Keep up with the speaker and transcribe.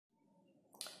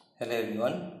Hello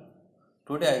everyone.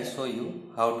 Today I will show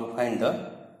you how to find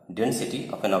the density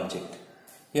of an object.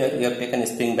 Here we have taken a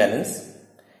spring balance,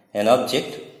 an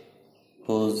object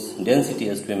whose density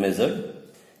is to be measured,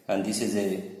 and this is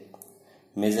a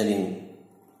measuring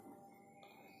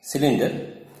cylinder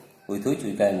with which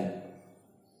we can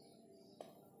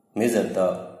measure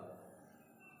the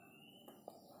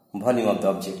volume of the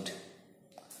object.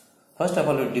 First of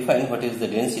all, we define what is the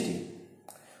density.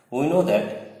 We know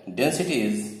that density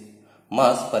is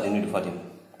mass per unit volume,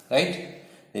 right?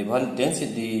 The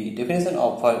definition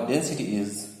of density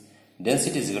is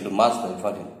equal to mass by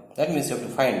volume. That means you have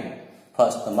to find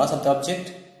first the mass of the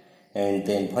object and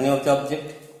then volume of the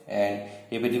object, and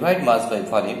if we divide mass by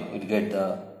volume, we will get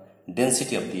the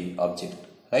density of the object,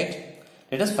 right?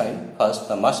 Let us find first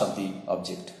the mass of the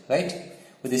object, right?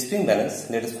 With the spring balance,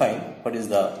 let us find what is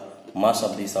the mass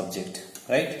of this object,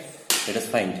 right? Let us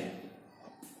find.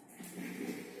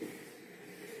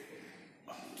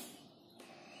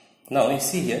 Now you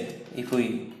see here, if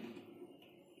we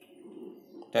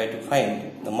try to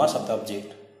find the mass of the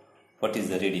object, what is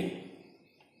the reading?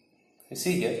 You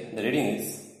see here, the reading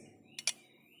is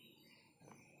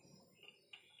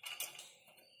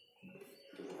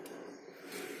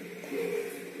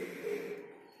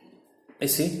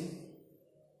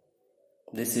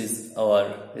this is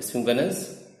our spring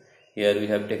balance. Here we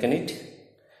have taken it,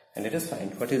 and let us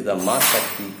find what is the mass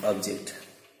of the object.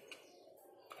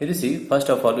 Here you see, first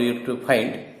of all we have to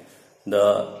find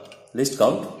the least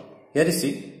count. Here you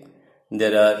see,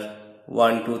 there are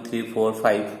 1, 2, 3, 4,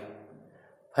 5.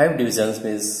 5 divisions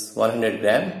means 100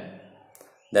 gram.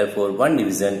 Therefore, 1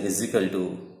 division is equal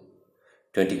to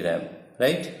 20 gram,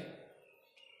 right?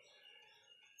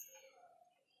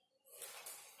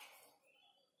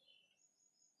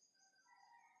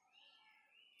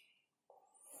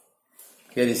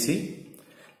 Here you see,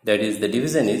 that is the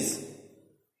division is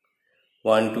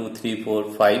 1, 2, 3,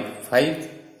 4, 5. 5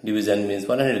 division means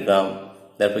 100 gram.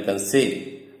 Therefore, we can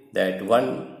say that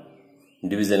 1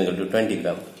 division equal to 20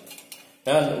 gram.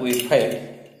 Now we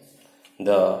find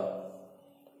the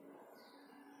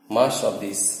mass of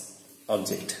this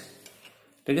object.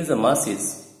 That is, the mass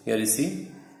is, here you see,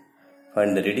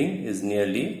 find the reading is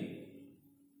nearly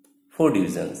 4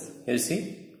 divisions. Here you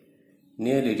see,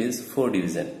 nearly it is 4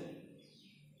 division.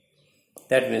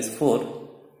 That means 4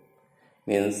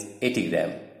 means 80 gram.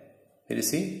 Here you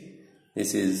see,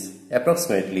 this is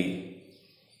approximately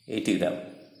 80 gram.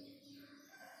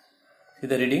 See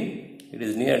the reading, it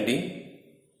is nearly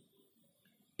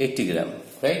 80 gram,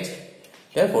 right?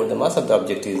 Therefore, the mass of the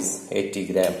object is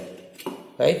 80 gram,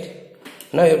 right?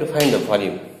 Now you have to find the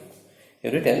volume.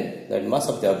 You have written that mass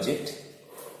of the object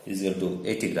is equal to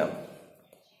 80 gram.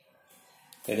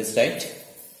 Let us write.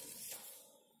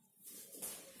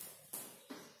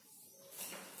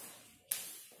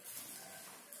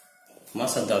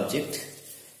 Mass of the object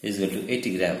is equal to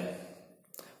 80 gram.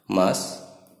 Mass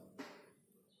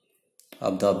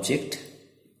of the object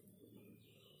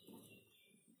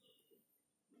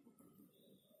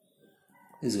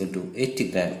is equal to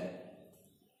 80 gram.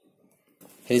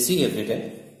 Here you see, you have written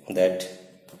that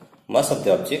mass of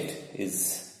the object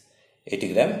is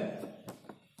 80 gram.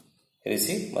 Here you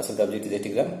see, mass of the object is 80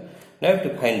 gram. Now you have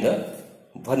to find the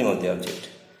volume of the object.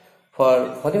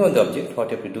 For volume of the object, what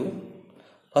you have to do?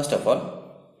 First of all,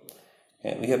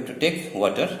 we have to take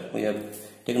water. We have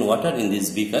taken water in this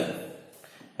beaker,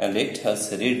 and let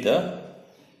us read the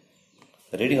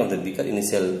reading of the beaker,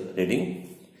 initial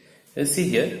reading. You see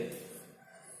here,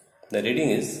 the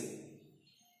reading is,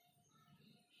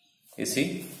 you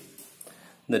see,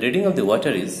 the reading of the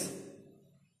water is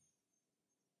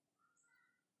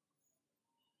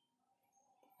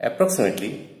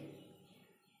approximately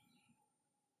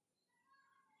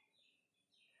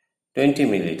 20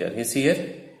 milliliter. You see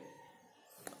here,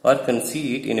 or can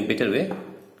see it in a better way.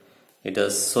 It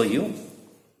does show you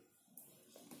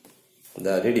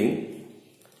the reading,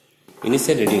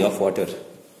 initial reading of water.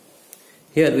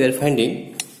 Here we are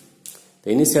finding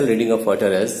the initial reading of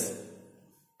water as,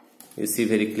 you see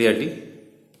very clearly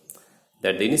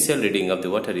that the initial reading of the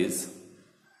water is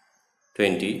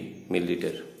 20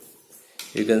 milliliter.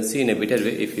 You can see in a better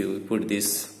way if you put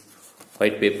this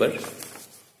white paper,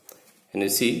 and you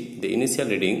see the initial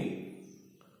reading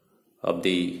of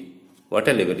the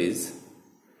water level is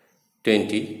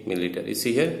 20 milliliter. You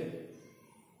see here,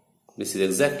 this is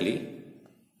exactly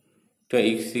 20.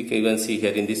 You can see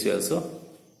here in this way also.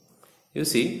 You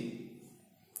see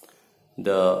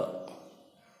the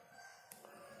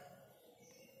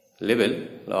level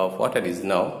of water is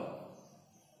now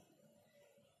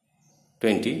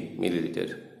 20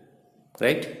 milliliter,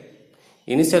 right?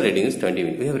 Initial reading is 20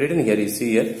 milliliter. We have written here, you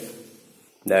see here,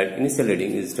 that initial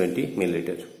reading is 20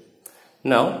 milliliter.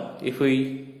 Now if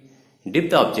we dip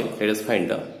the object, let us find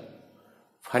the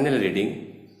final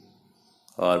reading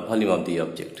or volume of the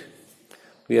object.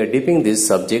 We are dipping this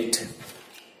subject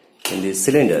in this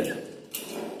cylinder.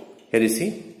 Here you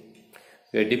see,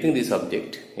 we are dipping this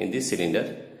object in this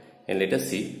cylinder, and let us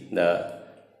see the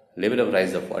level of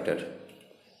rise of water.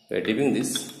 We are dipping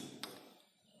this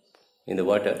in the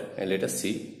water, and let us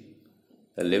see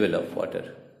the level of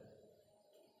water.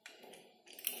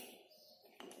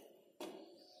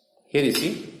 Here you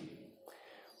see,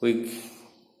 we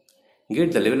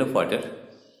get the level of water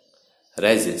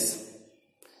rises,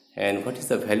 and what is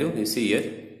the value? You see here,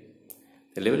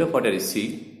 the level of water you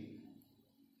see,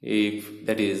 if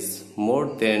that is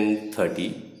more than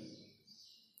 30,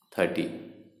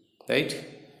 right?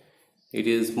 It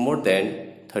is more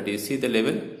than 30. See the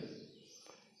level?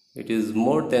 It is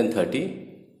more than 30.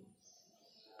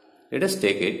 Let us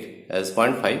take it as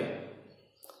 0.5,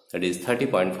 that is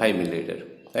 30.5 milliliter,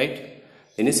 right?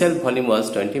 The initial volume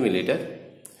was 20 milliliter,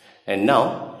 and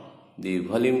now the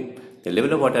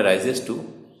level of water rises to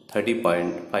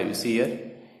 30.5. You see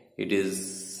here, it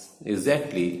is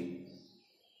exactly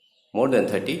more than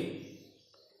 30.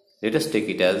 Let us take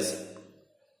it as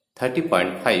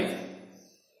 30.5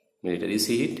 milliliter. You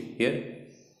see it here?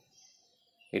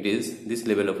 It is this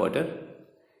level of water.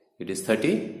 It is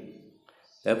 30.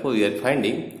 Therefore, we are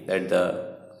finding that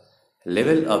the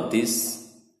level of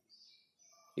this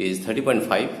is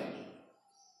 30.5.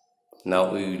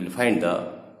 Now we will find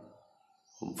the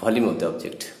volume of the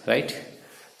object, right?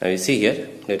 Now you see here,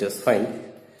 let us find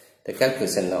the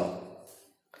calculation now.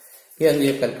 Here we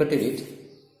have calculated it.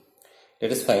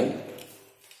 Let us find.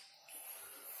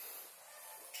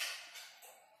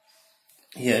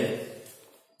 Here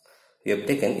we have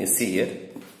taken, you see here,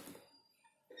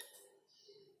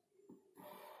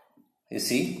 you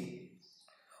see,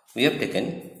 we have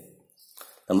taken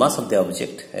the mass of the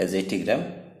object as 80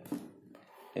 gram.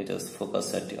 Let us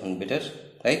focus on better,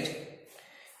 right?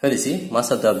 Here you see, mass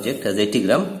of the object as 80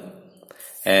 gram,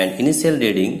 and initial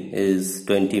reading is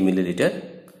 20 milliliter,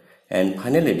 and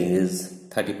final reading is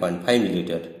 30.5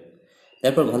 milliliter.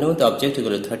 Therefore, volume of the object is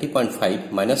equal to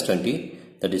 30.5 minus 20,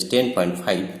 that is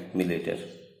 10.5 milliliter.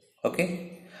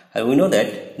 Okay, and we know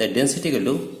that the density equal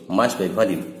to mass by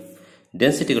volume.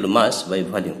 Density equal to mass by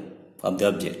volume of the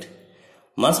object.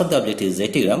 Mass of the object is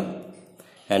 80 gram,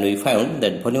 and we found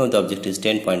that volume of the object is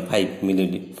 10.5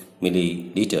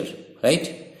 milliliter,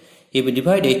 right? If we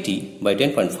divide 80 by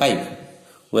 10.5,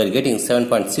 we are getting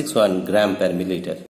 7.61 gram per milliliter.